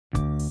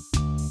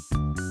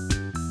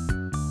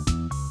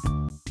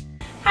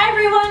Hi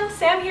everyone,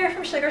 Sam here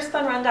from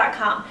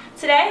sugarspunrun.com.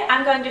 Today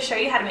I'm going to show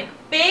you how to make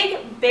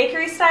big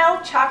bakery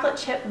style chocolate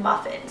chip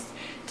muffins.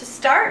 To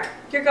start,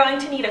 you're going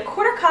to need a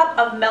 1/4 cup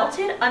of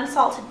melted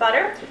unsalted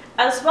butter,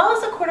 as well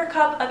as a 1/4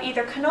 cup of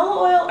either canola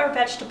oil or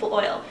vegetable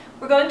oil.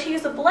 We're going to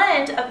use a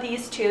blend of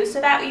these two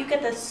so that you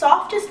get the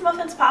softest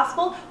muffins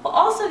possible while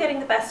also getting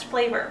the best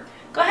flavor.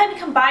 Go ahead and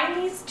combine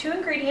these two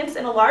ingredients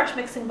in a large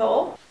mixing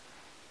bowl.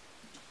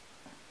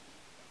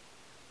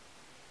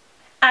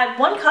 Add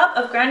 1 cup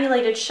of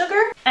granulated sugar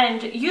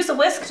and use a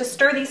whisk to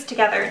stir these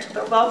together until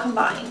they're well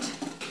combined.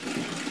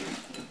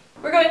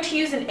 We're going to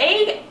use an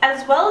egg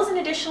as well as an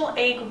additional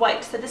egg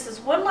white. So this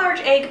is 1 large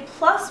egg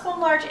plus 1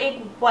 large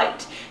egg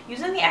white.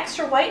 Using the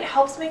extra white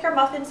helps make our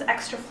muffins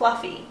extra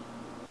fluffy.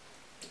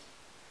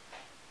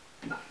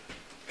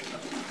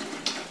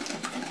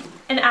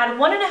 And add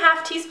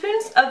 1½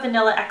 teaspoons of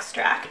vanilla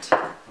extract.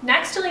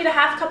 Next, you'll need a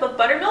 1/2 cup of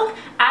buttermilk.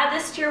 Add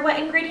this to your wet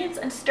ingredients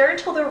and stir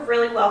until they're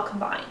really well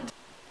combined.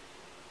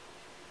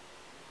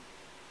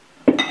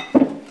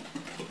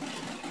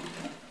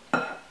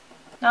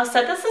 Now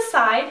set this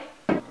aside.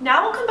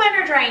 Now we'll combine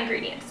our dry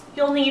ingredients.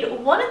 You'll need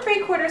 1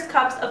 3/4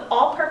 cups of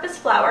all-purpose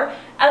flour,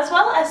 as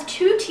well as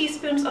 2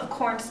 teaspoons of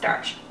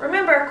cornstarch.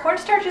 Remember,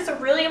 cornstarch is a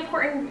really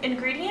important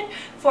ingredient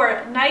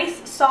for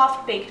nice,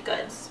 soft baked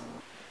goods.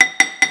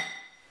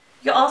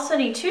 You'll also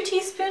need 2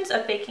 teaspoons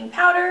of baking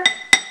powder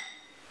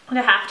and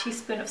a 1/2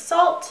 teaspoon of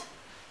salt.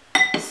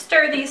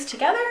 Stir these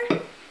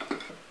together.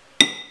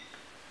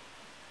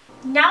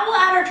 Now we'll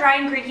add our dry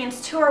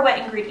ingredients to our wet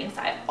ingredients.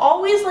 I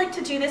always like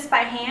to do this by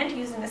hand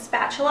using a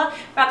spatula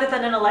rather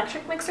than an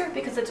electric mixer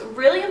because it's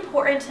really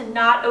important to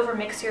not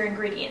overmix your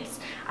ingredients.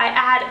 I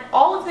add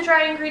all of the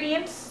dry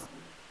ingredients.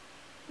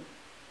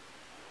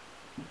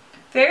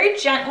 Very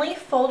gently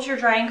fold your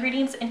dry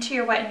ingredients into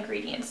your wet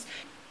ingredients.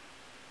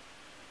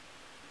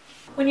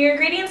 When your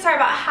ingredients are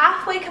about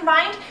halfway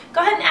combined,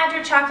 go ahead and add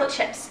your chocolate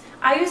chips.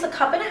 I use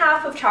 1.5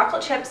 cups of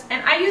chocolate chips,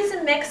 and I use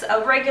a mix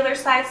of regular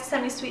sized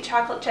semi-sweet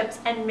chocolate chips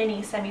and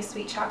mini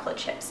semi-sweet chocolate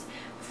chips.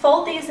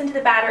 Fold these into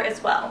the batter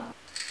as well.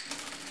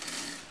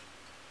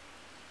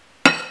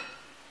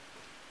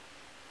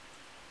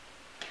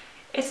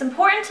 It's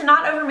important to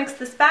not overmix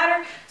this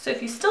batter, so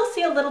if you still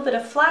see a little bit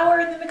of flour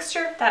in the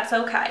mixture, that's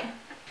okay.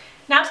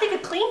 Now take a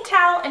clean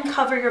towel and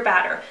cover your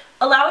batter.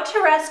 Allow it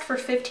to rest for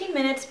 15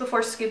 minutes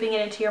before scooping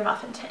it into your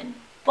muffin tin.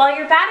 While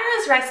your batter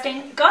is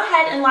resting, go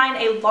ahead and line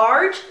a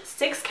large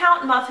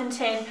 6-count muffin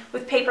tin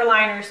with paper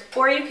liners,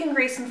 or you can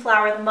grease and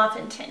flour the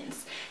muffin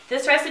tins.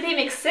 This recipe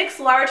makes 6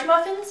 large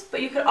muffins,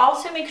 but you could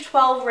also make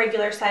 12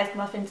 regular sized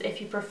muffins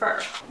if you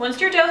prefer. Once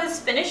your dough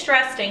has finished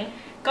resting,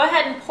 go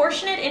ahead and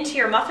portion it into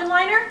your muffin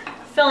liner,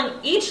 filling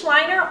each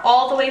liner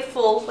all the way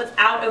full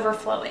without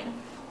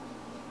overflowing.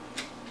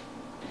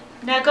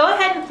 Now go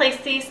ahead and place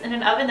these in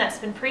an oven that's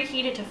been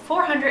preheated to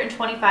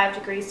 425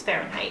 degrees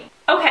Fahrenheit.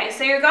 Okay,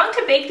 so you're going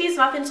to bake these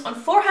muffins on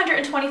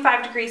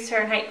 425 degrees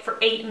Fahrenheit for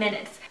 8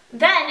 minutes.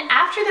 Then,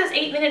 after those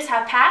 8 minutes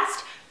have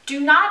passed, do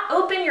not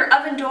open your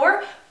oven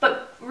door,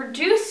 but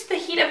reduce the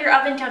heat of your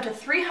oven down to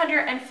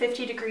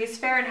 350 degrees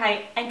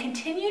Fahrenheit and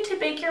continue to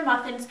bake your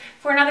muffins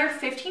for another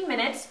 15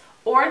 minutes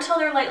or until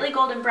they're lightly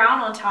golden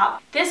brown on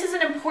top. This is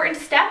an important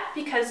step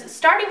because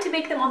starting to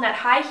bake them on that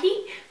high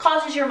heat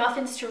causes your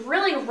muffins to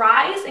really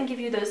rise and give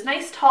you those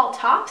nice tall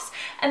tops,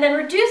 and then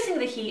reducing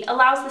the heat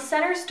allows the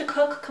centers to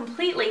cook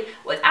completely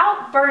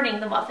without burning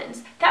the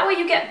muffins. That way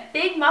you get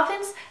big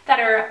muffins that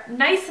are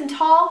nice and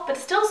tall but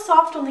still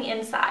soft on the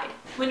inside.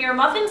 When your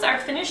muffins are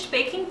finished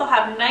baking, they'll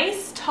have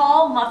nice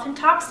tall muffin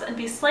tops and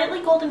be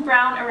slightly golden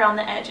brown around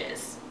the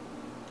edges.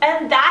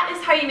 And that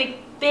is how you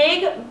make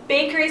big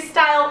bakery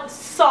style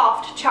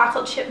soft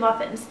chocolate chip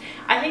muffins.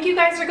 I think you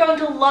guys are going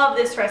to love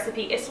this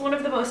recipe. It's one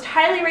of the most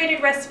highly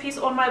rated recipes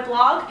on my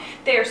blog.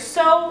 They are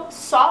so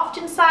soft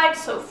inside,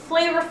 so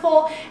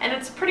flavorful, and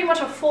it's pretty much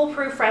a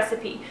foolproof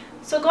recipe.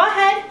 So go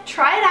ahead,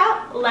 try it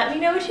out, let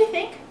me know what you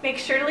think, make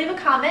sure to leave a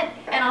comment,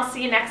 and I'll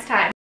see you next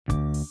time.